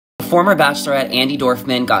Former Bachelorette Andi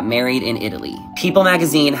Dorfman got married in Italy. People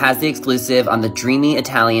magazine has the exclusive on the dreamy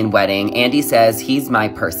Italian wedding. Andi says, "He's my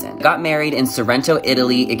person." Got married in Sorrento,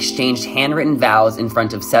 Italy, exchanged handwritten vows in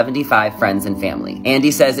front of 75 friends and family.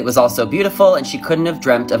 Andi says it was all so beautiful and she couldn't have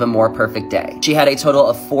dreamt of a more perfect day. She had a total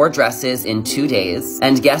of 4 dresses in 2 days,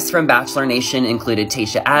 and guests from Bachelor Nation included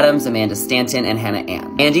Tayshia Adams, Amanda Stanton, and Hannah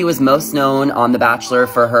Ann. Andi was most known on The Bachelor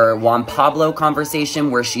for her Juan Pablo conversation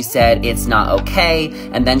where she said, "It's not okay,"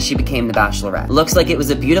 and then she became the Bachelorette. Looks like it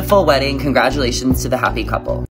was a beautiful wedding. Congratulations to the happy couple.